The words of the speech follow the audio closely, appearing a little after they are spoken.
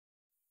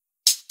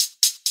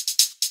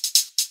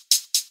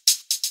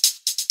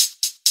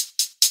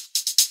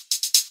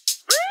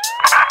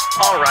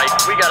Alright,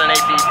 we got an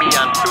APB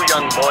on two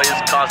young boys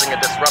causing a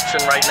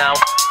disruption right now.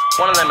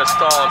 One of them is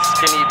tall and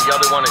skinny, the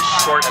other one is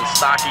short and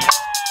stocky.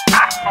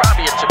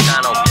 Probably a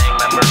Chicano gang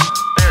member.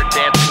 They're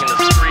dancing in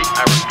the street.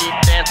 I repeat,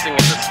 dancing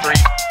in the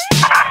street.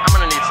 I'm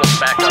gonna need some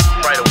backup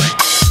right away.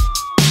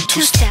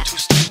 Two-step,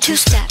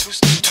 two-step,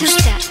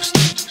 two-step,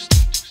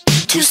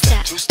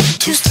 two-step,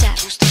 two-step,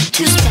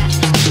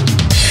 two-step.